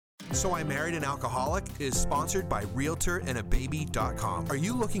So I Married an Alcoholic is sponsored by RealtorAndABaby.com. Are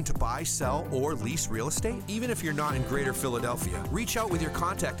you looking to buy, sell, or lease real estate? Even if you're not in Greater Philadelphia, reach out with your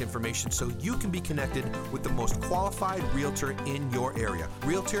contact information so you can be connected with the most qualified realtor in your area.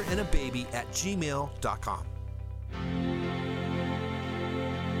 RealtorAndABaby@gmail.com.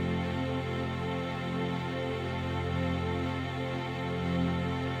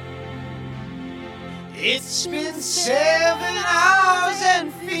 It's been 7 hours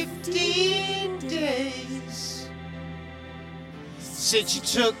and 15 days since you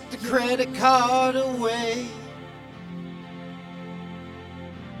took the credit card away.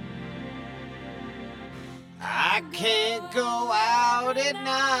 I can't go out at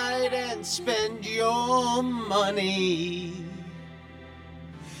night and spend your money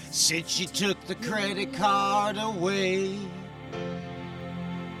since you took the credit card away.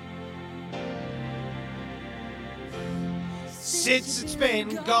 Since it's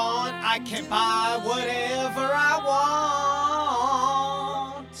been gone, I can buy whatever I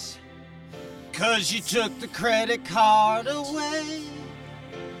want, 'cause you took the credit card away.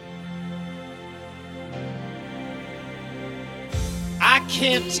 I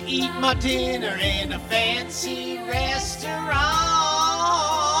can't eat my dinner in a fancy restaurant,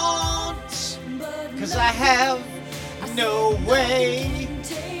 'cause I have no way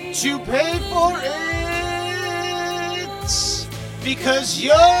to pay for it. Because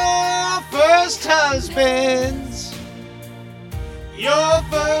your first husband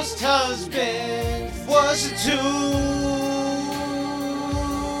was a tool.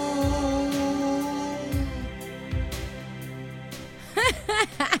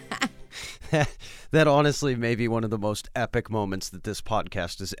 That honestly may be one of the most epic moments that this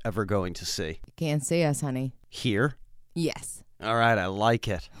podcast is ever going to see. You can't see us, honey. Here? Yes. All right, I like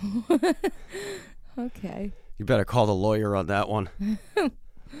it. Okay. You better call the lawyer on that one. I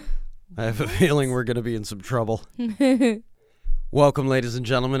have a feeling we're going to be in some trouble. Welcome, ladies and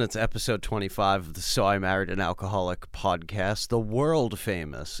gentlemen. It's episode 25 of the So I Married an Alcoholic podcast, the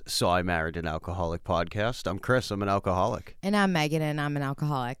world-famous So I Married an Alcoholic podcast. I'm Chris. I'm an alcoholic. And I'm Megan, and I'm an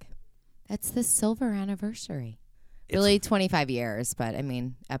alcoholic. That's the silver anniversary. Really 25 years, but I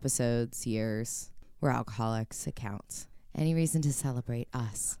mean, episodes, years. We're alcoholics. It counts. Any reason to celebrate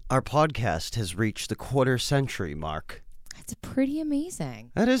us? Our podcast has reached the quarter-century mark. That's pretty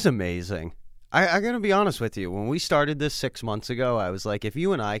amazing. That is amazing. I got to be honest with you. When we started this 6 months ago, I was like, if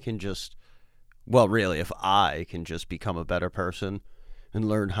you and I can just, well, really, if I can just become a better person and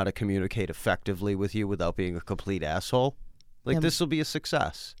learn how to communicate effectively with you without being a complete asshole, like, this will be a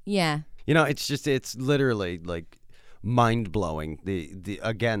success. Yeah. You know, it's literally, like, mind-blowing, the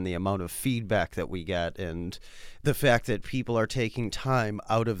amount of feedback that we get and the fact that people are taking time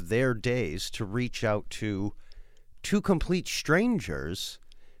out of their days to reach out to two complete strangers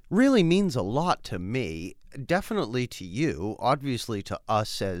really means a lot to me, definitely to you, obviously to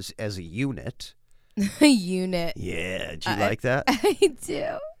us as a unit. A unit. Yeah, do you like that? I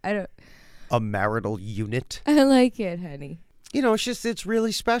do. A marital unit. I like it, honey. You know, it's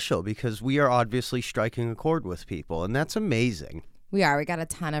really special because we are obviously striking a chord with people, and that's amazing. We are. We got a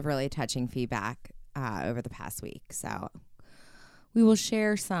ton of really touching feedback over the past week, so we will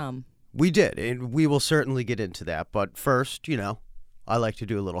share some. We did, and we will certainly get into that. But first, you know, I like to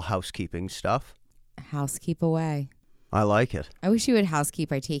do a little housekeeping stuff. Housekeep away. I like it. I wish you would housekeep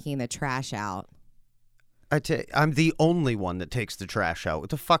by taking the trash out. I'm the only one that takes the trash out. What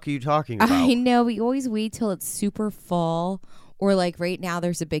the fuck are you talking about? I know. We always wait till it's super full. Or like right now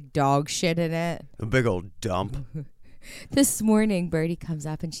there's a big dog shit in it. A big old dump. This morning, Birdie comes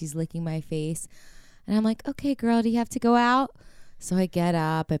up and she's licking my face. And I'm like, okay, girl, do you have to go out? So I get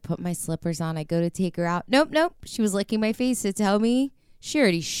up. I put my slippers on. I go to take her out. Nope. She was licking my face to tell me she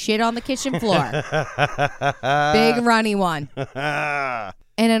already shit on the kitchen floor. Big runny one.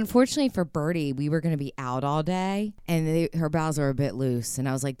 And unfortunately for Birdie, we were going to be out all day, and her bowels were a bit loose. And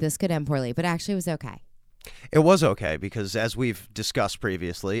I was like, this could end poorly. But actually, it was okay. It was okay because, as we've discussed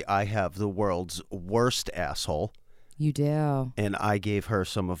previously, I have the world's worst asshole. You do. And I gave her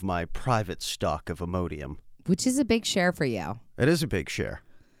some of my private stock of Imodium. Which is a big share for you. It is a big share.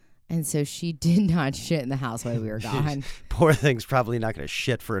 And so she did not shit in the house while we were gone. Poor thing's probably not going to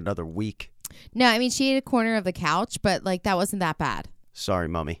shit for another week. No, I mean, she ate a corner of the couch, but like that wasn't that bad. Sorry,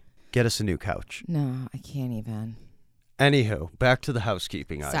 Mummy. Get us a new couch. No, I can't even. Anywho, back to the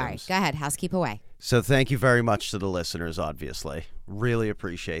housekeeping items. Sorry. Go ahead. Housekeep away. So thank you very much to the listeners, obviously. Really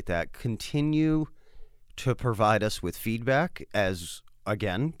appreciate that. Continue to provide us with feedback. As,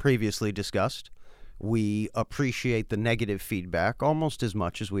 again, previously discussed, we appreciate the negative feedback almost as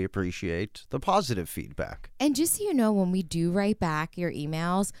much as we appreciate the positive feedback. And just so you know, when we do write back your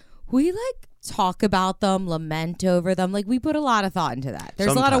emails, we like talk about them, lament over them. Like we put a lot of thought into that.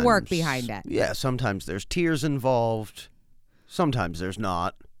 There's a lot of work behind it. Yeah, sometimes there's tears involved. Sometimes there's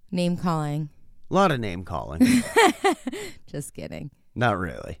not. Name calling. A lot of name calling. Just kidding. Not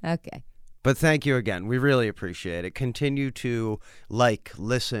really. Okay. But thank you again. We really appreciate it. Continue to like,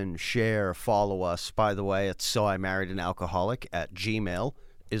 listen, share, follow us. By the way, it's So I Married an Alcoholic at Gmail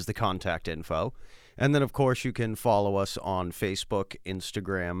is the contact info. And then, of course, you can follow us on Facebook,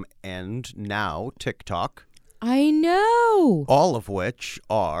 Instagram, and now TikTok. I know. All of which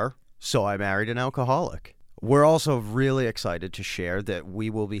are So I Married an Alcoholic. We're also really excited to share that we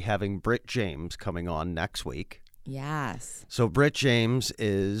will be having Britt James coming on next week. Yes. So Britt James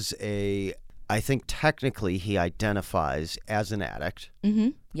is I think technically he identifies as an addict. Mm-hmm.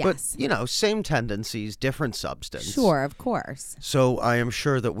 Yes. But, same tendencies, different substance. Sure, of course. So I am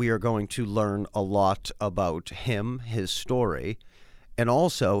sure that we are going to learn a lot about him, his story, and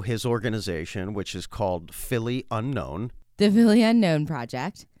also his organization, which is called Philly Unknown. The Philly Unknown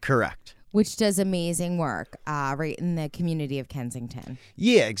Project. Correct. Which does amazing work right in the community of Kensington.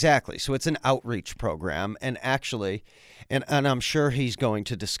 Yeah, exactly. So it's an outreach program. And actually, and I'm sure he's going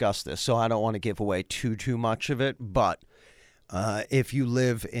to discuss this, so I don't want to give away too much of it. But if you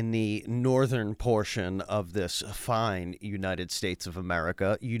live in the northern portion of this fine United States of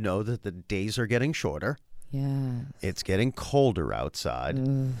America, you know that the days are getting shorter. Yeah. It's getting colder outside,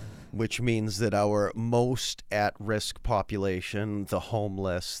 which means that our most at-risk population, the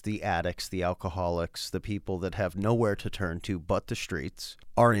homeless, the addicts, the alcoholics, the people that have nowhere to turn to but the streets,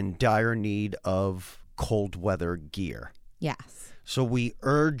 are in dire need of cold weather gear. Yes. So we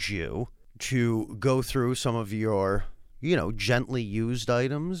urge you to go through some of your, gently used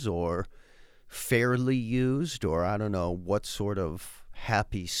items or fairly used, or I don't know what sort of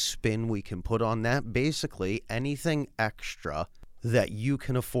happy spin we can put on that. Basically, anything extra that you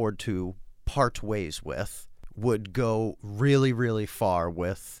can afford to part ways with would go really, really far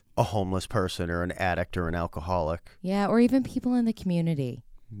with a homeless person or an addict or an alcoholic. Yeah, or even people in the community.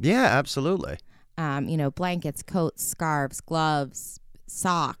 Yeah, absolutely. Blankets, coats, scarves, gloves,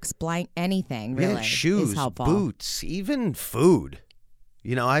 socks, anything really. Yeah, shoes, is helpful. boots, even food.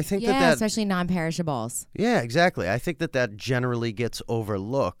 I think that especially non-perishables. Yeah, exactly. I think that generally gets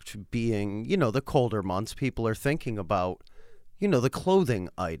overlooked being, the colder months. People are thinking about, the clothing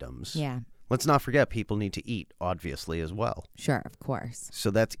items. Yeah. Let's not forget people need to eat, obviously, as well. Sure, of course.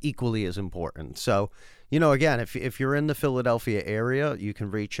 So that's equally as important. So, again, if you're in the Philadelphia area, you can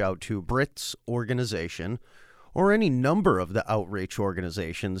reach out to Britt's organization or any number of the outreach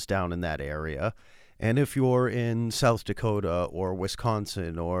organizations down in that area. And if you're in South Dakota or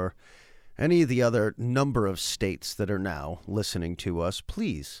Wisconsin or any of the other number of states that are now listening to us,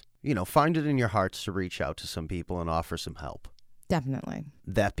 please, find it in your hearts to reach out to some people and offer some help. Definitely.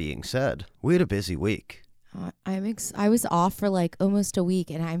 That being said, we had a busy week. I was off for like almost a week,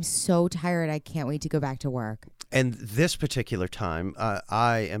 and I'm so tired. I can't wait to go back to work. And this particular time,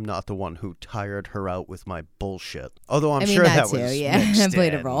 I am not the one who tired her out with my bullshit. Although I'm sure that was mixed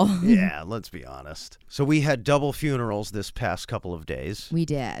played in. a role. Yeah, let's be honest. So we had double funerals this past couple of days. We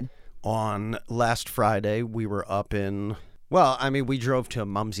did. On last Friday, we were up in... we drove to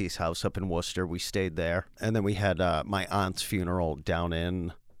Mumsy's house up in Worcester. We stayed there. And then we had my aunt's funeral down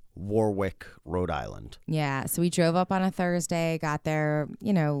in Warwick, Rhode Island. Yeah, so we drove up on a Thursday, got there,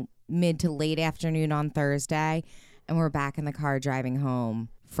 mid to late afternoon on Thursday, and we're back in the car driving home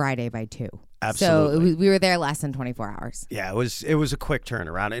Friday by 2. Absolutely. So we were there less than 24 hours. Yeah, it was a quick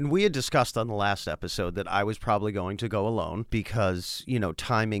turnaround. And we had discussed on the last episode that I was probably going to go alone because,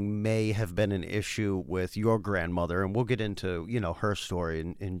 timing may have been an issue with your grandmother. And we'll get into, her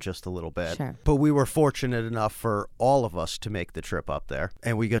story in just a little bit. Sure. But we were fortunate enough for all of us to make the trip up there.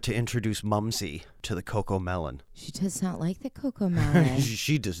 And we got to introduce Mumsy to the Coco Melon. She does not like the Coco Melon.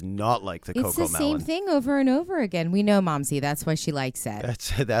 She does not like the Coco Melon. It's the same thing over and over again. We know Mumsy. That's why she likes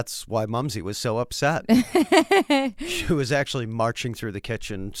it. That's why Mumsy was so upset. She was actually marching through the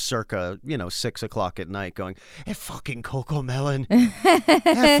kitchen circa, 6 o'clock at night going, that fucking Coco Melon.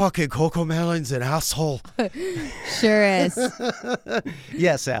 That fucking Coco Melon's an asshole. Sure is.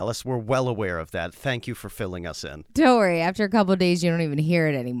 Yes, Alice, we're well aware of that. Thank you for filling us in. Don't worry. After a couple of days, you don't even hear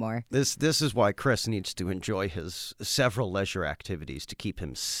it anymore. This is why Chris needs to enjoy his several leisure activities to keep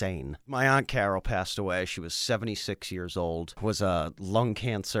him sane. My Aunt Carol passed away. She was 76 years old, was a lung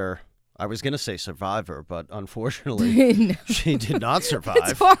cancer. I was going to say survivor, but unfortunately, No. She did not survive.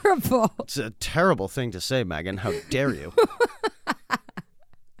 It's horrible. It's a terrible thing to say, Megan. How dare you?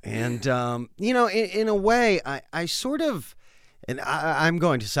 And, in a way, I sort of, and I'm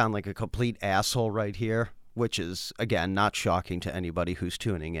going to sound like a complete asshole right here, which is, again, not shocking to anybody who's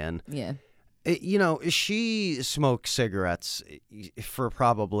tuning in. Yeah. She smoked cigarettes for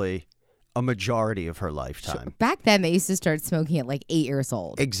probably a majority of her lifetime. Back then, they used to start smoking at like 8 years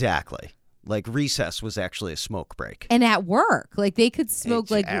old. Exactly. Like recess was actually a smoke break. And at work, like they could smoke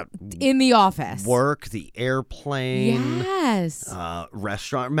It's like at in the office. Work, the airplane. Yes.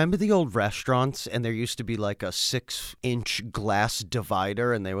 Restaurant. Remember the old restaurants? And there used to be like a 6-inch glass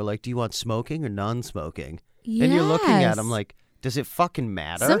divider, and they were like, do you want smoking or non-smoking? Yes. And you're looking at them like, does it fucking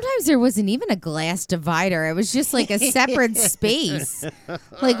matter? Sometimes there wasn't even a glass divider. It was just like a separate space,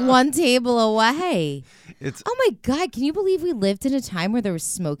 like one table away. Oh my God, can you believe we lived in a time where there were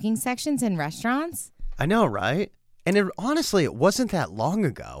smoking sections in restaurants? I know, right? And honestly, it wasn't that long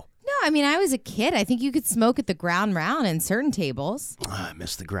ago. No, I mean, I was a kid. I think you could smoke at the ground round in certain tables. I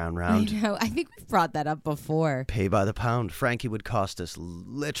miss the ground round. I know. I think we've brought that up before. Pay by the pound. Frankie would cost us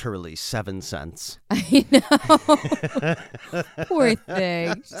literally 7 cents. I know. Poor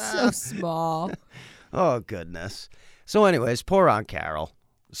thing. So small. Oh, goodness. So anyways, poor Aunt Carol.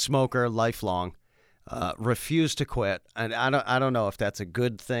 Smoker, lifelong. Refused to quit. And I don't know if that's a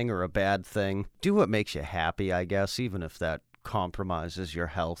good thing or a bad thing. Do what makes you happy, I guess, even if that compromises your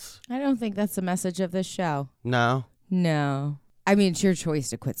health. I don't think that's the message of this show. No? No. I mean, it's your choice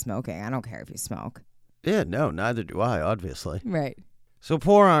to quit smoking. I don't care if you smoke. Yeah, no, neither do I, obviously. Right. So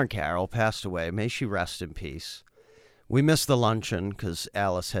poor Aunt Carol passed away. May she rest in peace. We missed the luncheon because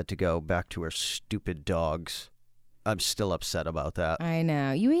Alice had to go back to her stupid dogs. I'm still upset about that. I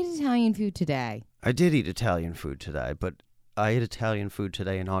know. You ate Italian food today. I did eat Italian food today, but I ate Italian food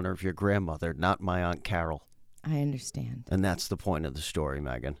today in honor of your grandmother, not my Aunt Carol. I understand. And that's the point of the story,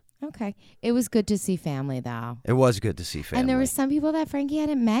 Megan. Okay. It was good to see family, though. It was good to see family. And there were some people that Frankie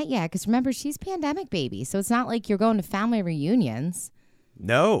hadn't met yet, because remember, she's pandemic baby, so it's not like you're going to family reunions.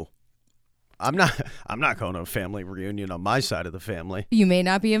 No. I'm not going to a family reunion on my side of the family. You may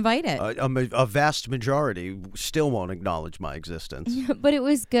not be invited. A vast majority still won't acknowledge my existence. But it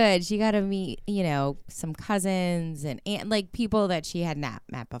was good. She got to meet, some cousins and like people that she had not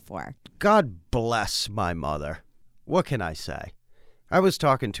met before. God bless my mother. What can I say? I was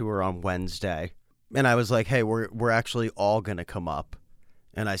talking to her on Wednesday, and I was like, hey, we're actually all going to come up.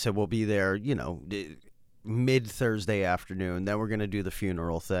 And I said, we'll be there, mid-Thursday afternoon. Then we're going to do the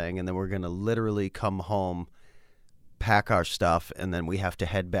funeral thing, and then we're going to literally come home, pack our stuff, and then we have to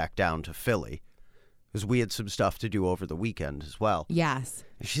head back down to Philly because we had some stuff to do over the weekend as well. Yes.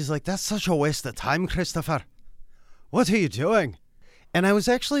 And she's like, that's such a waste of time, Christopher. What are you doing? And I was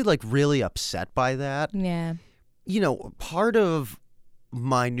actually really upset by that. Yeah. Part of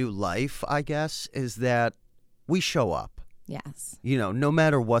my new life, I guess, is that we show up. Yes. No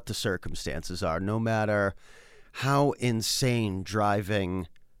matter what the circumstances are, no matter how insane driving,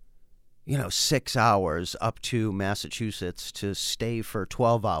 6 hours up to Massachusetts to stay for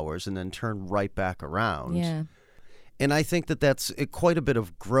 12 hours and then turn right back around. Yeah. And I think that that's quite a bit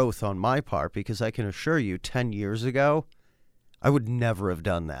of growth on my part because I can assure you 10 years ago, I would never have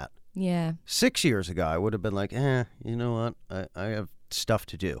done that. Yeah. 6 years ago, I would have been like, you know what? I have stuff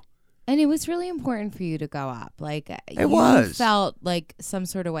to do. And it was really important for you to go up. You was. Felt like some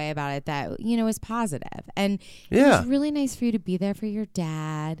sort of way about it that, was positive. And Yeah. It was really nice for you to be there for your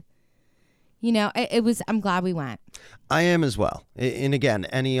dad. I'm glad we went. I am as well. And again,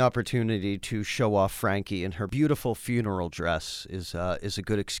 any opportunity to show off Frankie in her beautiful funeral dress is a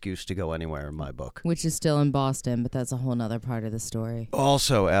good excuse to go anywhere in my book. Which is still in Boston, but that's a whole nother part of the story.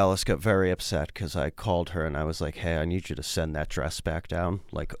 Also, Alice got very upset because I called her and I was like, hey, I need you to send that dress back down,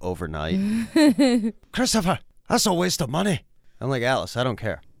 overnight. Christopher, that's a waste of money. I'm like, Alice, I don't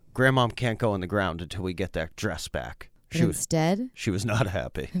care. Grandmom can't go on the ground until we get that dress back. Instead, she was not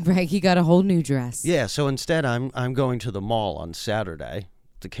happy. Frankie got a whole new dress. Yeah, so instead I'm going to the mall on Saturday,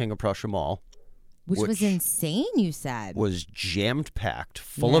 the King of Prussia Mall. Which was insane, you said. Was jammed-packed,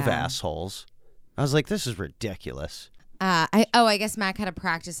 full of assholes. I was like, this is ridiculous. I guess Mac had a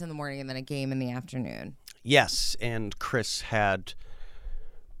practice in the morning and then a game in the afternoon. Yes, and Chris had,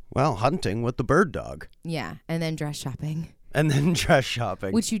 hunting with the bird dog. Yeah, and then dress shopping. And then dress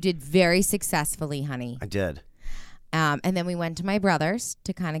shopping. Which you did very successfully, honey. I did. And then we went to my brother's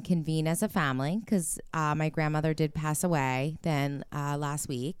to kind of convene as a family because my grandmother did pass away then last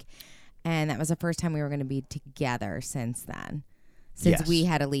week. And that was the first time we were going to be together since then, since we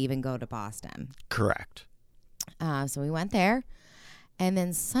had to leave and go to Boston. Correct. So we went there. And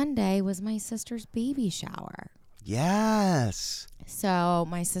then Sunday was my sister's baby shower. Yes. So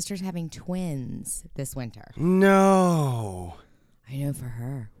my sister's having twins this winter. No. I know, for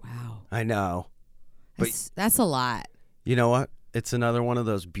her. Wow. I know. That's a lot. You know what? It's another one of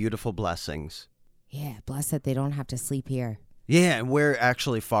those beautiful blessings. Yeah, bless that they don't have to sleep here. Yeah, and we're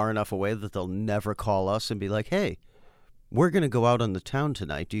actually far enough away that they'll never call us and be like, hey, we're going to go out on the town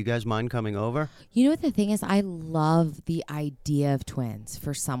tonight. Do you guys mind coming over? You know what the thing is? I love the idea of twins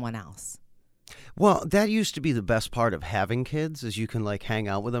for someone else. Well, that used to be the best part of having kids, is you can like hang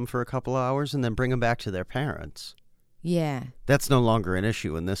out with them for a couple of hours and then bring them back to their parents. Yeah, That's no longer an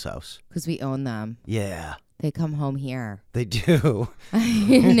issue in this house. because we own them. Yeah, They come home here. they do.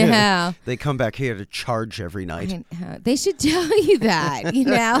 You know. They come back here to charge every night. I know. They should tell you that, you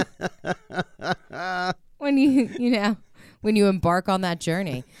know, when when you embark on that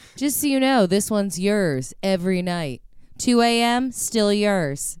journey. Just so you know, this one's yours every night. 2 a.m., still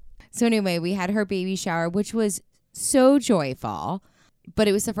yours. So anyway, we had her baby shower, which was so joyful. But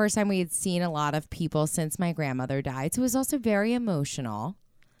it was the first time we had seen a lot of people since my grandmother died. So it was also very emotional.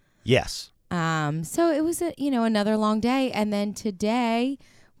 Yes. So it was another long day. And then today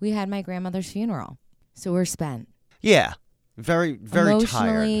we had my grandmother's funeral. So we're spent. Yeah. Very, very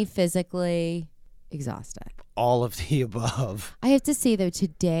Emotionally, tired. physically exhausted. All of the above. I have to say, though,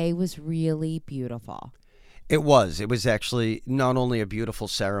 today was really beautiful. It was. It was actually not only a beautiful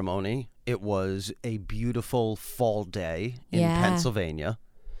ceremony, it was a beautiful fall day in Yeah. Pennsylvania.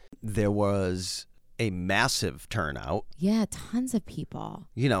 There was a massive turnout, Yeah, tons of people.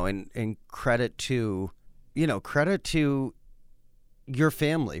 and credit to your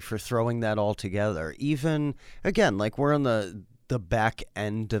family for throwing that all together. Even, again, like we're on the back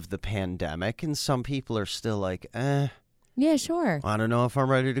end of the pandemic, and some people are still like, Yeah, sure. I don't know if I'm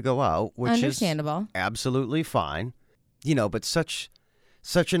ready to go out, which Understandable. is absolutely fine. But such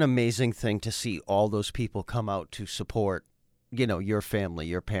an amazing thing to see all those people come out to support, your family,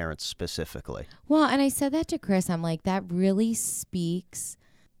 your parents specifically. Well, and I said that to Chris. I'm like, that really speaks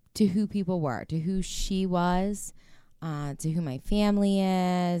to who people were, to who she was, to who my family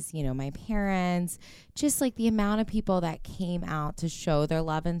is, my parents, just like the amount of people that came out to show their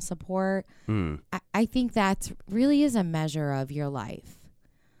love and support. I think that really is a measure of your life,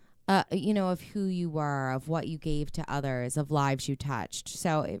 of who you were, of what you gave to others, of lives you touched.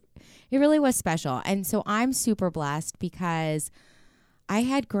 So it really was special. And so I'm super blessed because I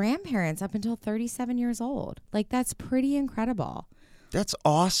had grandparents up until 37 years old. Like, that's pretty incredible. That's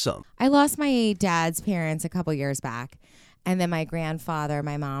awesome. I lost my dad's parents a couple years back, and then my grandfather,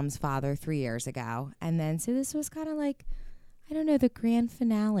 my mom's father, 3 years ago. And then, so this was kind of like, I don't know, the grand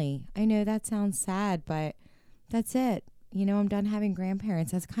finale. I know that sounds sad, but that's it. I'm done having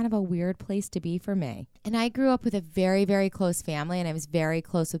grandparents. That's kind of a weird place to be for me. And I grew up with a very, very close family, and I was very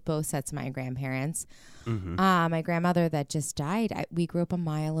close with both sets of my grandparents. Mm-hmm. My grandmother that just died, we grew up a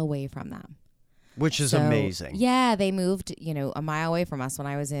mile away from them. Which is So, amazing. Yeah, they moved, a mile away from us when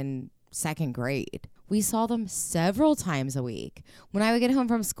I was in second grade. We saw them several times a week. When I would get home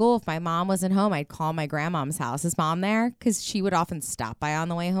from school, if my mom wasn't home, I'd call my grandmom's house. Is mom there? Because she would often stop by on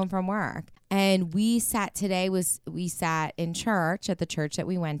the way home from work. And we sat in church, at the church that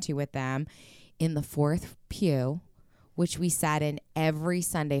we went to with them, in the fourth pew, which we sat in every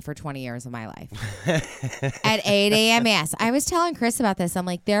Sunday for 20 years of my life. At 8 a.m. Mass. I was telling Chris about this. I'm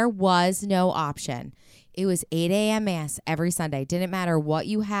like, there was no option. It was 8 a.m. Mass every Sunday. Didn't matter what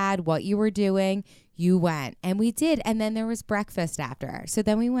you had, what you were doing, you went. And we did. And then there was breakfast after. So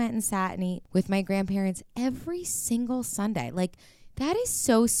then we went and sat and ate with my grandparents every single Sunday. Like, that is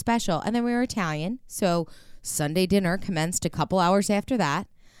so special. And then we were Italian. So Sunday dinner commenced a couple hours after that.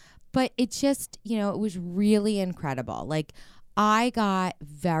 But it just, it was really incredible. Like, I got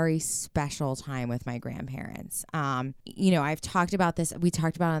very special time with my grandparents. I've talked about this. We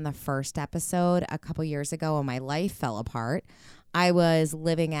talked about it in the first episode a couple years ago when my life fell apart. I was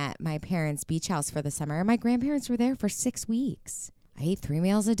living at my parents' beach house for the summer, and my grandparents were there for 6 weeks. I ate 3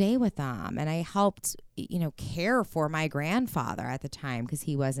 meals a day with them, and I helped, care for my grandfather at the time because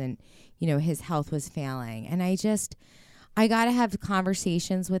he wasn't, his health was failing. And I got to have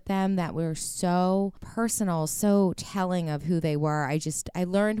conversations with them that were so personal, so telling of who they were. I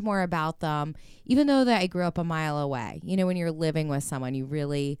learned more about them, even though that I grew up a mile away. When you're living with someone, you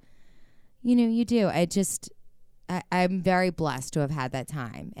really, you do. I'm very blessed to have had that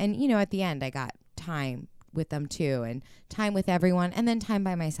time. And, at the end, I got time with them too, and time with everyone, and then time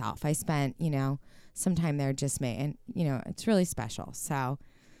by myself. I spent, some time there just me, and, it's really special. So,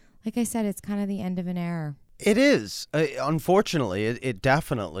 like I said, it's kind of the end of an era. It is. Unfortunately, it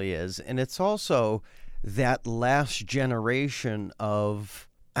definitely is. And it's also that last generation of,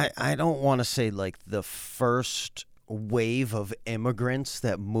 I don't want to say like the first wave of immigrants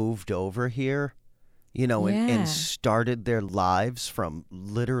that moved over here and Yeah. started their lives from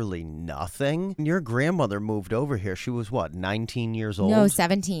literally nothing. Your grandmother moved over here. She was, 19 years old? No,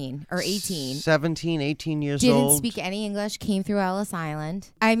 17 or 18. 17, 18 years Didn't old. speak any English, came through Ellis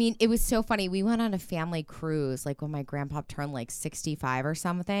Island. I mean, it was so funny. We went on a family cruise, like when my grandpa turned like 65 or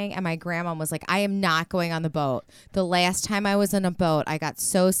something. And my grandma was like, I am not going on the boat. The last time I was on a boat, I got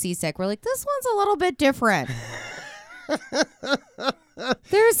so seasick. We're like, this one's a little bit different.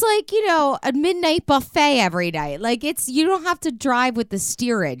 There's like, a midnight buffet every night. Like you don't have to drive with the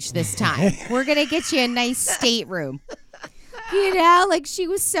steerage this time. We're going to get you a nice stateroom. Like she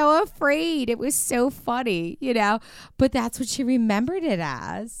was so afraid. It was so funny, but that's what she remembered it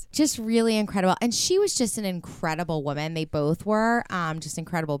as. Just really incredible. And she was just an incredible woman. They both were just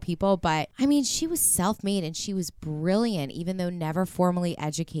incredible people. But I mean, she was self-made and she was brilliant, even though never formally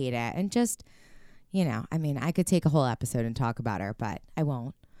educated. And just, I mean, I could take a whole episode and talk about her, but I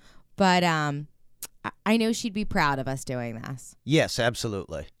won't. But I know she'd be proud of us doing this. Yes,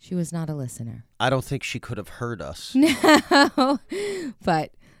 absolutely. She was not a listener. I don't think she could have heard us. No,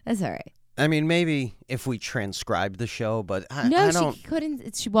 but that's all right. I mean, maybe if we transcribed the show, but I don't. She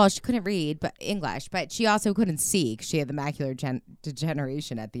couldn't. She couldn't read, but English, but she also couldn't see 'cause she had the macular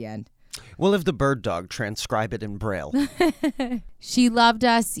degeneration at the end. We'll have the bird dog transcribe it in Braille. She loved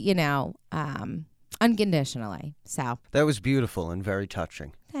us, unconditionally. So That was beautiful and very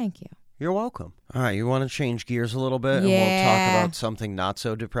touching. thank you. You're welcome. All right, you want to change gears a little bit and we'll Yeah. talk about something not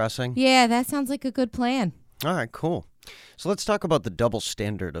so depressing? Yeah, that sounds like a good plan. All right, cool. So let's talk about the double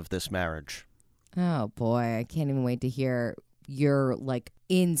standard of this marriage. Oh boy, I can't even wait to hear your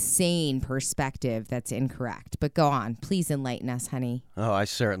insane perspective that's incorrect. But go on, please enlighten us, honey. Oh, I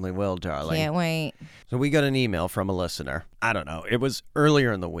certainly will, darling. Can't wait. So we got an email from a listener. I don't know. It was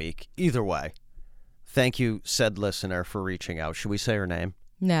earlier in the week. Either way, thank you, said listener, for reaching out. Should we say her name?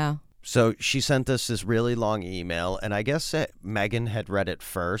 No. So she sent us this really long email, and I guess that Megan had read it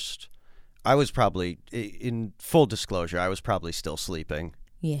first. I was probably, in full disclosure, I was probably still sleeping.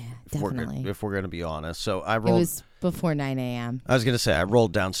 Yeah, definitely. If we're going to be honest. So I It rolled. was before 9 a.m. I was going to say, I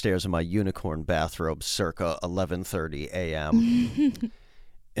rolled downstairs in my unicorn bathrobe circa 11:30 a.m.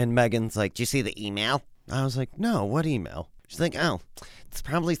 And Megan's like, "Do you see the email?" I was like, "No, what email?" She's like, "Oh, it's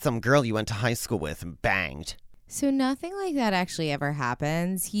probably some girl you went to high school with and banged." So nothing like that actually ever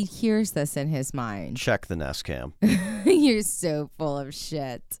happens. He hears this in his mind. Check the Nest Cam. You're so full of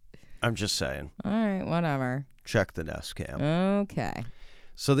shit. I'm just saying. All right, whatever. Check the Nest Cam. Okay.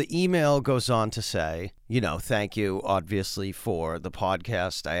 So the email goes on to say, thank you, obviously, for the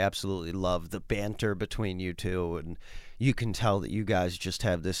podcast. I absolutely love the banter between you two, and you can tell that you guys just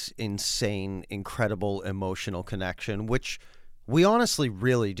have this insane, incredible emotional connection, which we honestly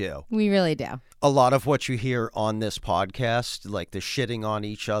really do. We really do. A lot of what you hear on this podcast, like the shitting on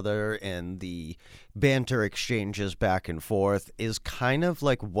each other and the banter exchanges back and forth, is kind of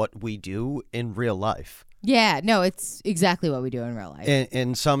like what we do in real life. Yeah, no, it's exactly what we do in real life.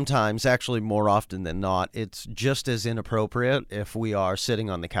 And sometimes, actually more often than not, it's just as inappropriate if we are sitting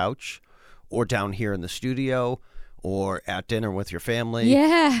on the couch or down here in the studio or at dinner with your family.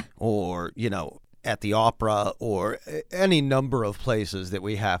 Yeah. Or, at the opera or any number of places that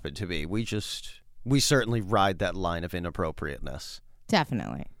we happen to be. We certainly ride that line of inappropriateness.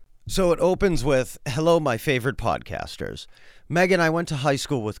 Definitely. So it opens with, "Hello, my favorite podcasters. Megan, I went to high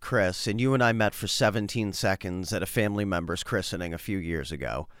school with Chris, and you and I met for 17 seconds at a family member's christening a few years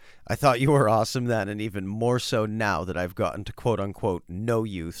ago. I thought you were awesome then, and even more so now that I've gotten to quote-unquote know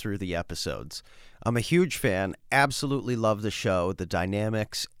you through the episodes. I'm a huge fan, absolutely love the show, the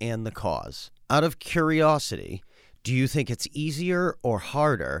dynamics, and the cause. Out of curiosity, do you think it's easier or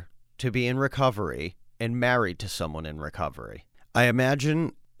harder to be in recovery and married to someone in recovery? I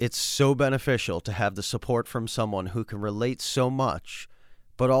imagine it's so beneficial to have the support from someone who can relate so much,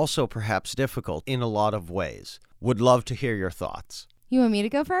 but also perhaps difficult in a lot of ways. Would love to hear your thoughts." You want me to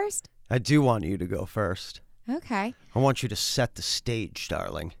go first? I do want you to go first. Okay. I want you to set the stage,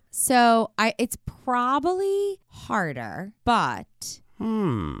 darling. So it's probably harder, but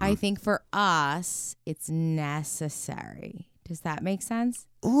I think for us, it's necessary. Does that make sense?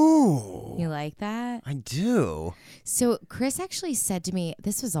 Ooh. You like that? I do. So Chris actually said to me,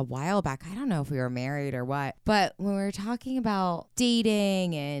 this was a while back. I don't know if we were married or what, but when we were talking about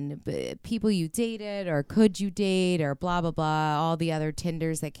dating and people you dated or could you date or blah, blah, blah, all the other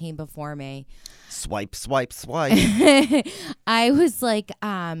Tinders that came before me. Swipe, swipe, swipe. I was like,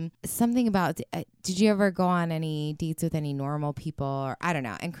 something about, did you ever go on any dates with any normal people? Or I don't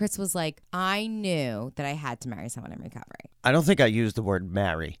know. And Chris was like, I knew that I had to marry someone in recovery. I don't think I used the word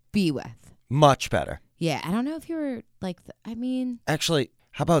marry. Be with. Much better. Yeah. I don't know if you were like, Actually,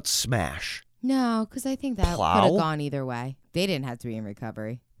 how about smash? No, because I think that could Plow? have gone either way. They didn't have to be in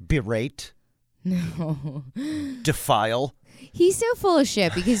recovery. Berate? No. Defile? He's so full of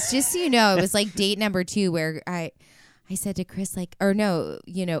shit because just so you know, it was like date number 2 where I said to Chris, like, or no,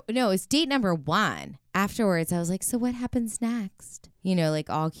 it's date number 1. Afterwards, I was like, so what happens next? Like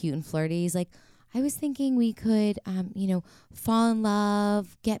all cute and flirty. He's like, I was thinking we could, fall in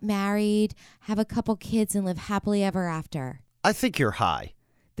love, get married, have a couple kids, and live happily ever after. I think you're high.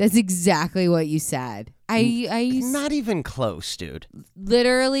 That's exactly what you said. I Not even close, dude.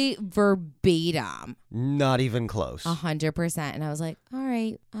 literally verbatim, Not even close. 100%. And I was like, all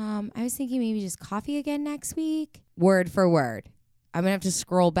right, I was thinking maybe just coffee again next week. Word for word. I'm going to have to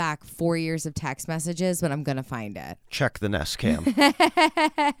scroll back 4 years of text messages, but I'm going to find it. Check the Nest Cam.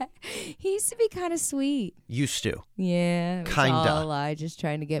 He used to be kind of sweet. Used to. Yeah. It was Kinda. all a lie, just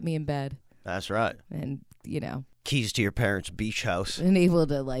trying to get me in bed. That's right. And, Keys to your parents' beach house, and able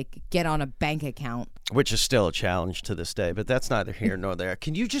to, like, get on a bank account. which is still a challenge to this day, but that's neither here nor there.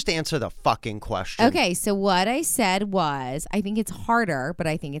 Can you just answer the fucking question? Okay, so what I said was, I think it's harder, but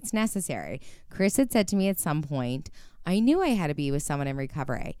I think it's necessary. Chris had said to me at some point, I knew I had to be with someone in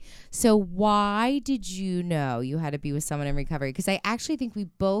recovery. So why did you know you had to be with someone in recovery? Because I actually think we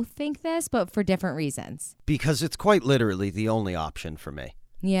both think this, but for different reasons. Because it's quite literally the only option for me.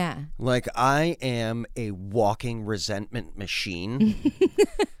 Yeah. Like, I am a walking resentment machine.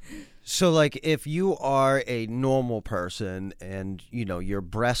 So, like, if you are a normal person and, your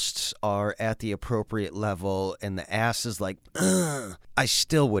breasts are at the appropriate level and the ass is like, ugh, I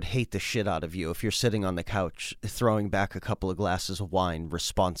still would hate the shit out of you if you're sitting on the couch throwing back a couple of glasses of wine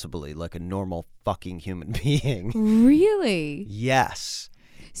responsibly like a normal fucking human being. Really? Yes.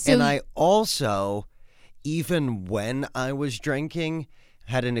 So And I also, even when I was drinking,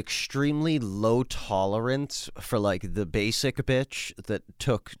 had an extremely low tolerance for, like, the basic bitch that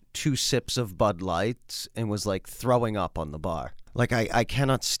took 2 sips of Bud Light and was, like, throwing up on the bar. Like, I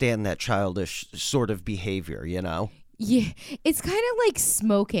cannot stand that childish sort of behavior, Yeah. It's kind of like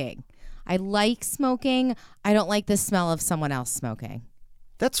smoking. I like smoking. I don't like the smell of someone else smoking.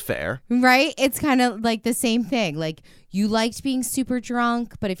 That's fair. Right? It's kind of like the same thing. Like, you liked being super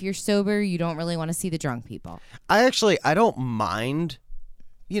drunk, but if you're sober, you don't really want to see the drunk people. I don't mind,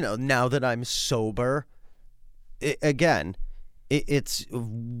 now that I'm sober. It's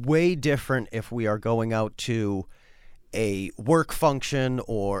way different if we are going out to a work function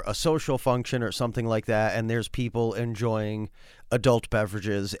or a social function or something like that, and there's people enjoying adult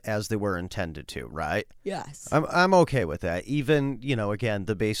beverages as they were intended to, right? Yes. I'm okay with that. Even, again,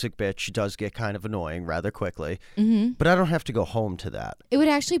 the basic bitch does get kind of annoying rather quickly, but I don't have to go home to that. It would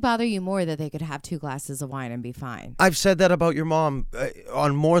actually bother you more that they could have 2 glasses of wine and be fine. I've said that about your mom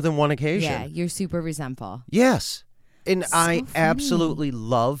on more than one occasion. Yeah, you're super resentful. Yes. And So I funny. absolutely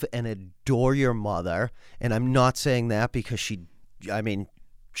love and adore your mother. And I'm not saying that because she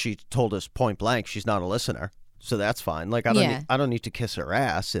told us point blank she's not a listener. So that's fine. Like, I don't need to kiss her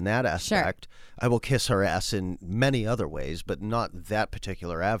ass in that aspect. Sure. I will kiss her ass in many other ways, but not that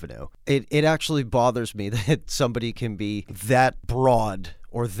particular avenue. It actually bothers me that somebody can be that broad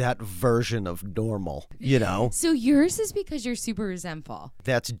or that version of normal, So yours is because you're super resentful.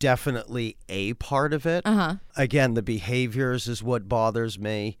 That's definitely a part of it. Uh-huh. Again, the behaviors is what bothers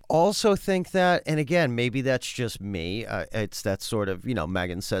me. Also think that, and again, maybe that's just me. It's that sort of,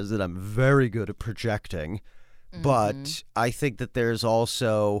 Megan says that I'm very good at projecting. But I think that there's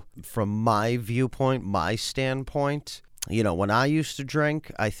also, from my viewpoint, my standpoint, when I used to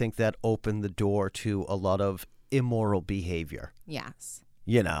drink, I think that opened the door to a lot of immoral behavior. Yes.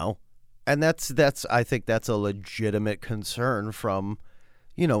 And that's I think that's a legitimate concern from,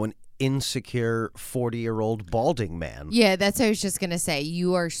 an insecure 40-year-old balding man. Yeah, that's what I was just going to say.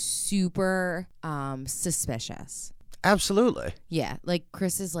 You are super suspicious. Absolutely. Yeah, like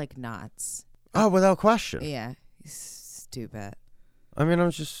Chris is like nuts. Oh, without question. Yeah, he's stupid. I mean,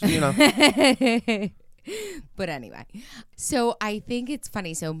 I'm just, But anyway, so I think it's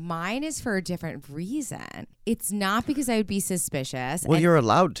funny. So mine is for a different reason. It's not because I would be suspicious. Well, you're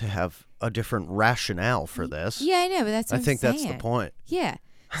allowed to have a different rationale for this. Yeah, I know, but that's what I'm think saying. that's the point. Yeah.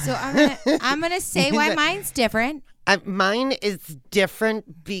 So I'm gonna say why mine's different. Mine is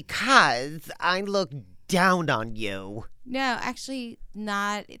different because I look down on you. No, actually,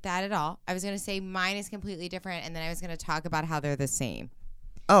 not that at all. I was gonna say mine is completely different, and then I was gonna talk about how they're the same.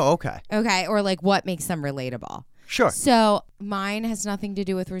 Oh, okay. Okay, or like what makes them relatable. Sure. So mine has nothing to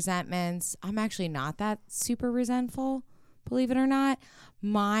do with resentments. I'm actually not that super resentful, believe it or not.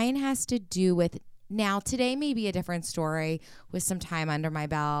 Mine has to do with Now, today may be a different story with some time under my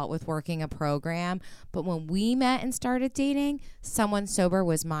belt with working a program. But when we met and started dating, someone sober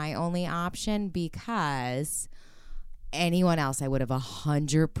was my only option because anyone else I would have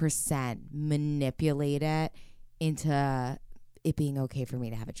 100% manipulated into it being okay for me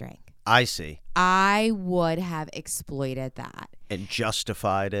to have a drink. I see. I would have exploited that. And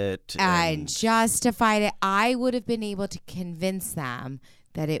justified it. And justified it. I would have been able to convince them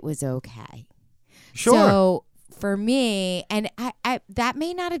that it was okay. Sure. So for me, and I that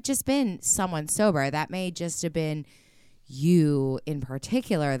may not have just been someone sober. That may just have been you in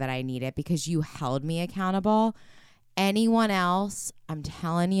particular that I needed because you held me accountable. Anyone else, I'm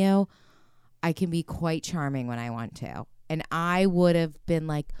telling you, I can be quite charming when I want to. And I would have been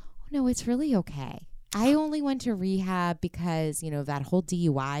like, oh, no, it's really okay. I only went to rehab because, that whole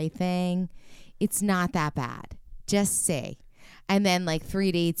DUI thing. It's not that bad. Just see. And then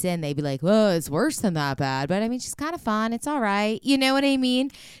 3 dates in, they'd be like, oh, it's worse than that bad. But I mean, she's kind of fun. It's all right. You know what I mean?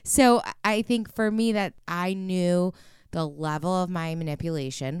 So I think for me that I knew the level of my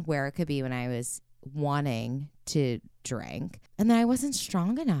manipulation, where it could be when I was wanting to drink. And then I wasn't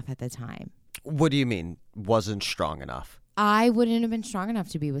strong enough at the time. What do you mean wasn't strong enough? I wouldn't have been strong enough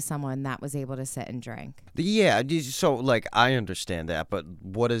to be with someone that was able to sit and drink. Yeah, so I understand that, but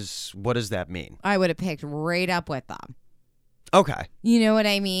what does that mean? I would have picked right up with them. Okay. You know what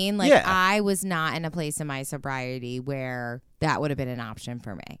I mean? Yeah. I was not in a place in my sobriety where that would have been an option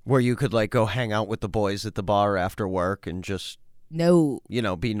for me. Where you could go hang out with the boys at the bar after work and just No.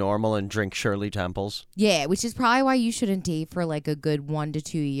 be normal and drink Shirley Temples. Yeah, which is probably why you shouldn't date for a good 1 to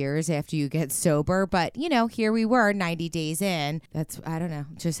 2 years after you get sober. But, here we were 90 days in. That's, I don't know,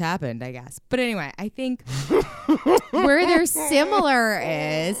 just happened, I guess. But anyway, I think where they're similar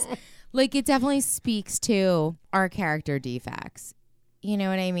is, it definitely speaks to our character defects. You know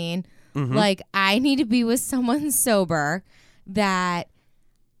what I mean? Mm-hmm. I need to be with someone sober that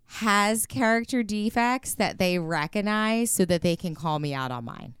has character defects that they recognize so that they can call me out on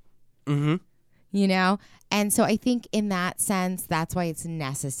mine. Mm-hmm. And so I think in that sense, that's why it's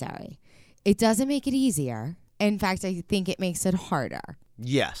necessary. It doesn't make it easier. In fact, I think it makes it harder.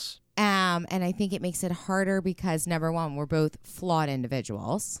 Yes. And I think it makes it harder because, number one, we're both flawed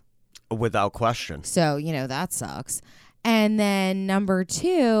individuals. Without question. So, that sucks. And then number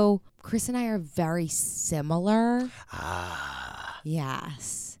two, Chris and I are very similar.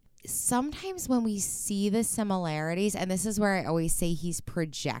 Yes. Sometimes when we see the similarities, and this is where I always say he's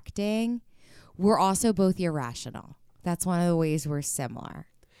projecting, we're also both irrational. That's one of the ways we're similar.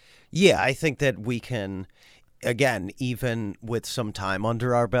 Yeah, I think that we can, again, even with some time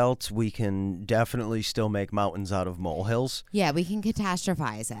under our belts, we can definitely still make mountains out of molehills. Yeah, we can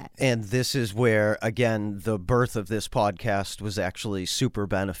catastrophize it. And this is where, again, the birth of this podcast was actually super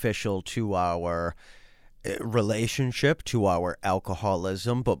beneficial to our relationship, to our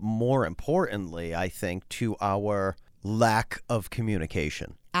alcoholism, but more importantly, I think, to our lack of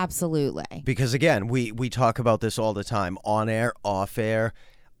communication. Absolutely. Because again, we talk about this all the time, on air, off air.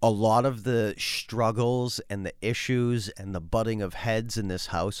 A lot of the struggles and the issues and the butting of heads in this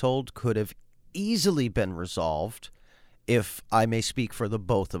household could have easily been resolved, if I may speak for the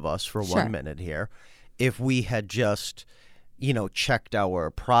both of us for 1 minute here, if we had just, checked our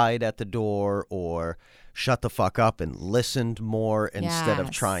pride at the door or shut the fuck up and listened more instead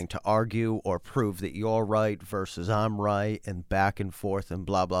of trying to argue or prove that you're right versus I'm right and back and forth and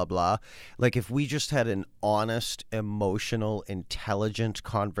blah, blah, blah. If we just had an honest, emotional, intelligent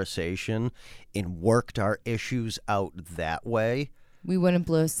conversation and worked our issues out that way, we wouldn't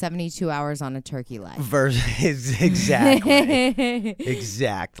blow 72 hours on a turkey leg. Exactly.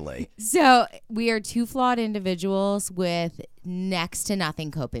 Exactly. So we are two flawed individuals with next to nothing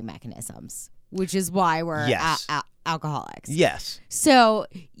coping mechanisms, which is why we're alcoholics. Yes. So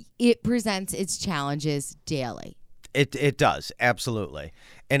it presents its challenges daily. It does, absolutely.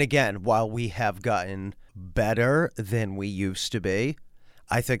 And again, while we have gotten better than we used to be,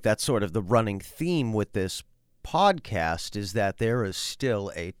 I think that's sort of the running theme with this podcast, is that there is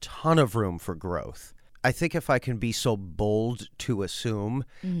still a ton of room for growth. I think if I can be so bold to assume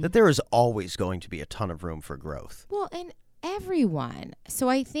that there is always going to be a ton of room for growth. Well, and everyone. So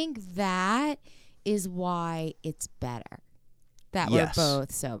I think that is why it's better that we're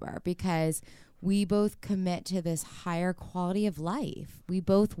both sober, because we both commit to this higher quality of life. We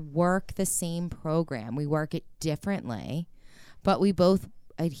both work the same program. We work it differently, but we both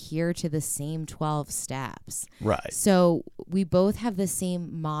adhere to the same 12 steps. Right. So we both have the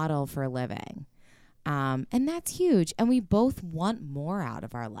same model for living. And that's huge. And we both want more out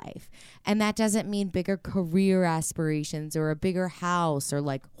of our life. And that doesn't mean bigger career aspirations or a bigger house or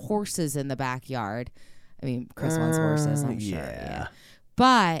like horses in the backyard. I mean, Chris wants horses, I'm sure. Yeah.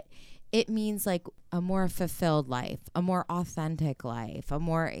 But it means like a more fulfilled life, a more authentic life, a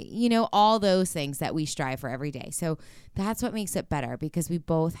more, all those things that we strive for every day. So that's what makes it better, because we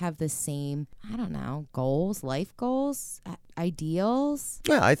both have the same, I don't know, goals, life goals, ideals.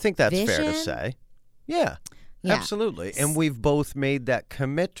 Yeah, I think that's fair to vision. say. Yeah, absolutely. And we've both made that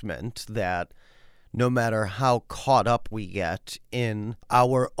commitment that no matter how caught up we get in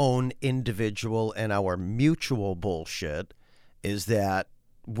our own individual and our mutual bullshit, is that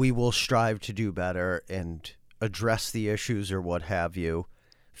we will strive to do better and address the issues or what have you,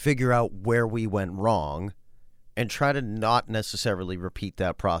 figure out where we went wrong, and try to not necessarily repeat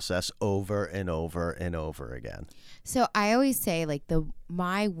that process over and over and over again. So I always say, like,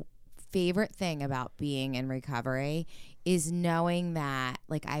 my favorite thing about being in recovery is knowing that,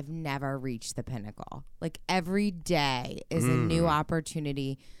 like, I've never reached the pinnacle. Like, every day is a new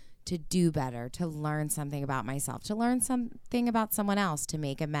opportunity to do better, to learn something about myself, to learn something about someone else, to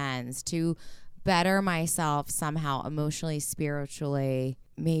make amends, to better myself somehow emotionally, spiritually.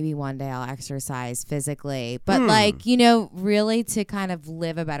 Maybe one day I'll exercise physically, but really to kind of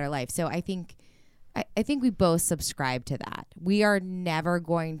live a better life. So I think we both subscribe to that. We are never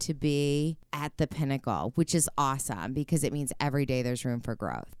going to be at the pinnacle, which is awesome, because it means every day there's room for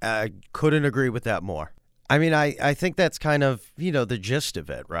growth. I couldn't agree with that more. I mean, I think that's kind of, the gist of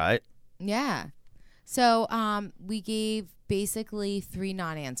it, right? Yeah. So we gave basically 3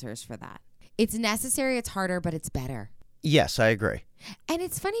 non-answers for that. It's necessary, it's harder, but it's better. Yes, I agree. And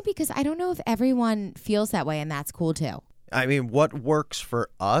it's funny because I don't know if everyone feels that way, and that's cool too. I mean, what works for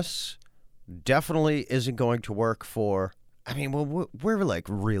us definitely isn't going to work for, we're like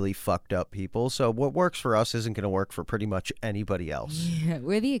really fucked up people. So what works for us isn't going to work for pretty much anybody else. Yeah,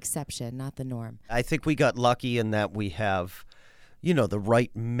 we're the exception, not the norm. I think we got lucky in that we have, the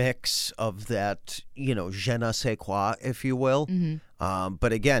right mix of that, je ne sais quoi, if you will. Mm-hmm.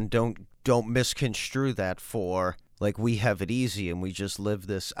 But again, don't misconstrue that for, like, we have it easy and we just live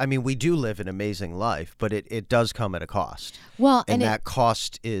this. I mean, we do live an amazing life, but it does come at a cost. Well, and that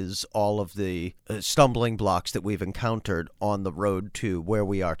cost is all of the stumbling blocks that we've encountered on the road to where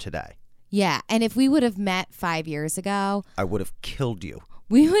we are today. Yeah, and if we would have met 5 years ago, I would have killed you.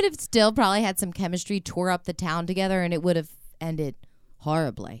 We would have still probably had some chemistry, tore up the town together, and it would have ended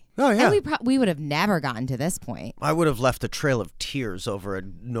horribly. Oh, yeah. And we would have never gotten to this point. I would have left a trail of tears over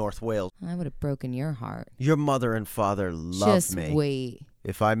in North Wales. I would have broken your heart. Your mother and father loved me. Just wait.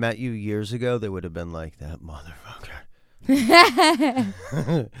 If I met you years ago, they would have been like, that motherfucker.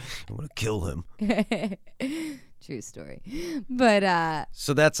 I'm going to kill him. True story. But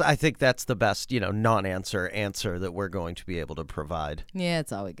so I think that's the best, non-answer answer that we're going to be able to provide. yeah,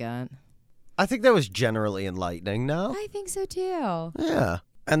 it's all we got. I think that was generally enlightening, no? I think so too. Yeah.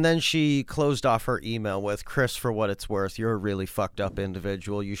 And then she closed off her email with, Chris, for what it's worth, you're a really fucked up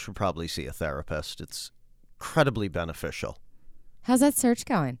individual. You should probably see a therapist. It's incredibly beneficial. How's that search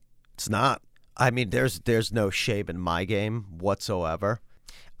going? It's not. I mean, there's no shame in my game whatsoever.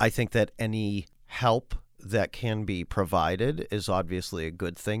 I think that any help that can be provided is obviously a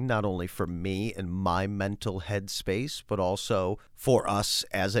good thing, not only for me and my mental headspace, but also for us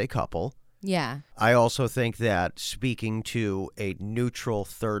as a couple. Yeah. I also think that speaking to a neutral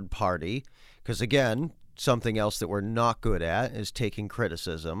third party, because again, something else that we're not good at is taking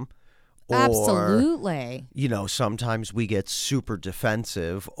criticism. Or, absolutely. Sometimes we get super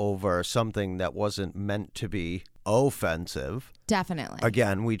defensive over something that wasn't meant to be offensive. Definitely.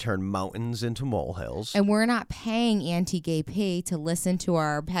 Again, we turn mountains into molehills. And we're not paying anti-gay pay to listen to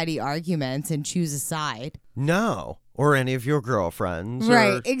our petty arguments and choose a side. No. Or any of your girlfriends.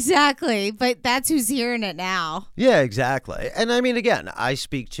 Right, exactly. But that's who's hearing it now. Yeah, exactly. And I mean, again, I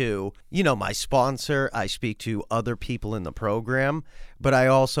speak to, my sponsor. I speak to other people in the program. But I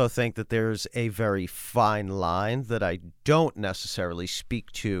also think that there's a very fine line that I don't necessarily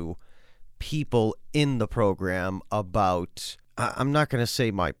speak to people in the program about. I'm not going to say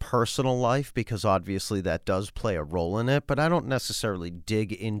my personal life, because obviously that does play a role in it. But I don't necessarily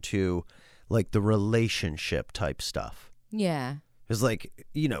dig into like the relationship type stuff. Yeah. It's like,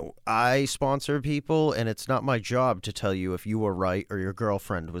 I sponsor people and it's not my job to tell you if you were right or your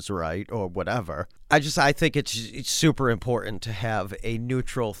girlfriend was right or whatever. I think it's super important to have a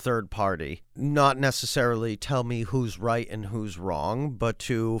neutral third party, not necessarily tell me who's right and who's wrong, but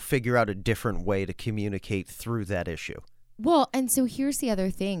to figure out a different way to communicate through that issue. Well, and so here's the other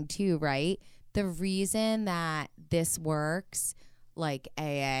thing too, right? The reason that this works like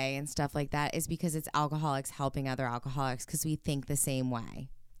AA and stuff like that is because it's alcoholics helping other alcoholics because we think the same way.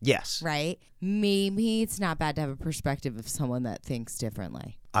 Yes. Right? Maybe it's not bad to have a perspective of someone that thinks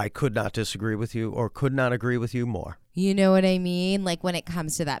differently. I could not disagree with you or could not agree with you more. You know what I mean? Like when it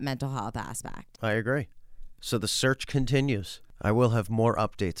comes to that mental health aspect. I agree. So the search continues. I will have more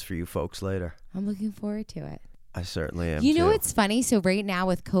updates for you folks later. I'm looking forward to it. I certainly am. You know too. what's funny? So right now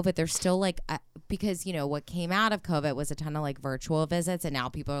with COVID, there's still like, because, you know, what came out of COVID was a ton of like virtual visits and now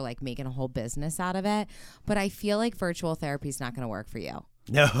people are like making a whole business out of it. But I feel like virtual therapy is not going to work for you.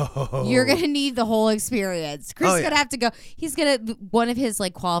 No. You're going to need the whole experience. Chris is going to have to go. He's going to, one of his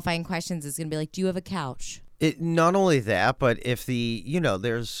like qualifying questions is going to be like, do you have a couch? Not only that, but if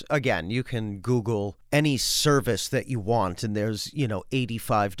there's, again, you can Google any service that you want and there's,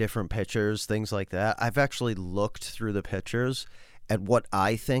 85 different pictures, things like that. I've actually looked through the pictures at what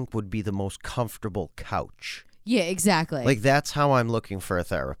I think would be the most comfortable couch. Yeah, exactly. Like, that's how I'm looking for a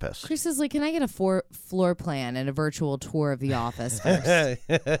therapist. Chris is like, can I get a floor plan and a virtual tour of the office first?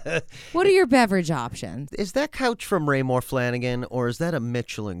 What are your beverage options? Is that couch from Raymore Flanagan or is that a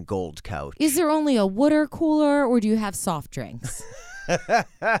Michelin Gold couch? Is there only a water cooler or do you have soft drinks?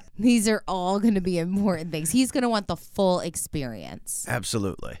 These are all going to be important things. He's going to want the full experience.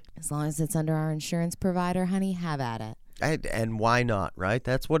 Absolutely. As long as it's under our insurance provider, honey, have at it. And why not, right?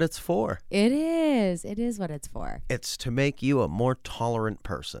 That's what it's for. It is. It is what it's for. It's to make you a more tolerant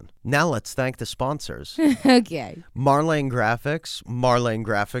person. Now let's thank the sponsors. Okay. Marlane Graphics,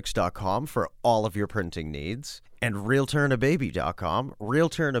 marlanegraphics.com for all of your printing needs. And realtorandababy.com,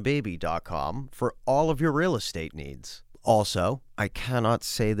 realtorandababy.com for all of your real estate needs. Also, I cannot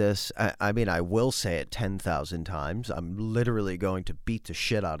say this. I mean, I will say it 10,000 times. I'm literally going to beat the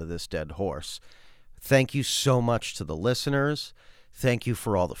shit out of this dead horse. Thank you so much to the listeners. Thank you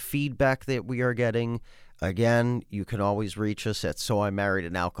for all the feedback that we are getting. Again, you can always reach us at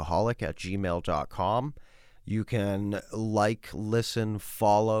soimarriedanalcoholic@gmail.com. You can like, listen,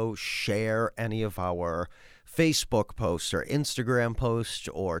 follow, share any of our Facebook posts or Instagram posts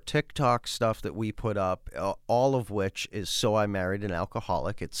or TikTok stuff that we put up, all of which is So I Married an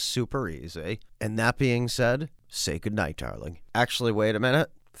Alcoholic. It's super easy. And that being said, say goodnight, darling. Actually, wait a minute.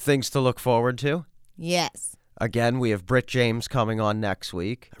 Things to look forward to? Yes. Again, we have Britt James coming on next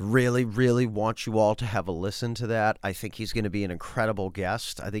week. Really, really want you all to have a listen to that. I think he's going to be an incredible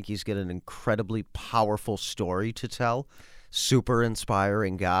guest. I think he's got an incredibly powerful story to tell. Super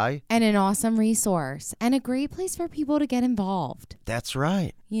inspiring guy. And an awesome resource. And a great place for people to get involved. That's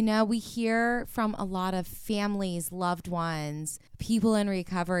right. You know, we hear from a lot of families, loved ones, people in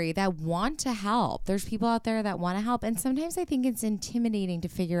recovery that want to help. There's people out there that want to help. And sometimes I think it's intimidating to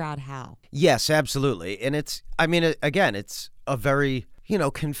figure out how. Yes, absolutely. And it's a very,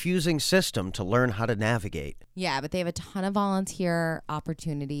 confusing system to learn how to navigate. Yeah, but they have a ton of volunteer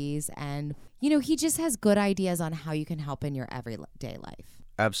opportunities. And, he just has good ideas on how you can help in your everyday life.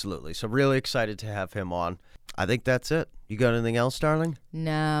 Absolutely. So really excited to have him on. I think that's it. You got anything else, darling?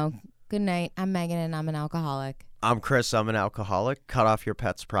 No. Good night. I'm Megan and I'm an alcoholic. I'm Chris. I'm an alcoholic. Cut off your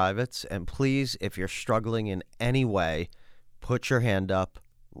pet's privates. And please, if you're struggling in any way, put your hand up,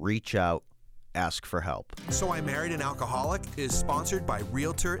 reach out, ask for help. So I Married an Alcoholic is sponsored by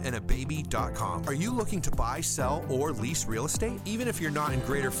realtorandababy.com. Are you looking to buy, sell, or lease real estate? Even if you're not in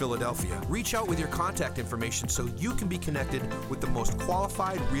Greater Philadelphia, reach out with your contact information so you can be connected with the most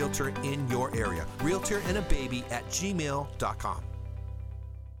qualified realtor in your area. realtorandababy@gmail.com.